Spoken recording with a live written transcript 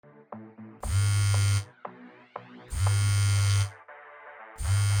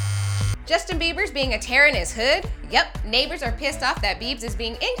Justin Bieber's being a terror in his hood? Yep, neighbors are pissed off that Biebs is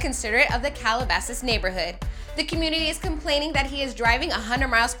being inconsiderate of the Calabasas neighborhood. The community is complaining that he is driving 100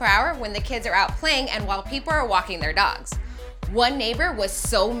 miles per hour when the kids are out playing and while people are walking their dogs. One neighbor was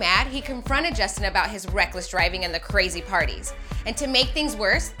so mad he confronted Justin about his reckless driving and the crazy parties. And to make things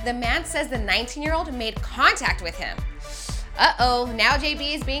worse, the man says the 19-year-old made contact with him. Uh-oh, now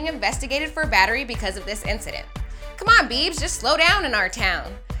JB is being investigated for battery because of this incident. Come on, Biebs, just slow down in our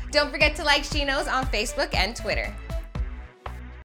town. Don't forget to like She Knows on Facebook and Twitter.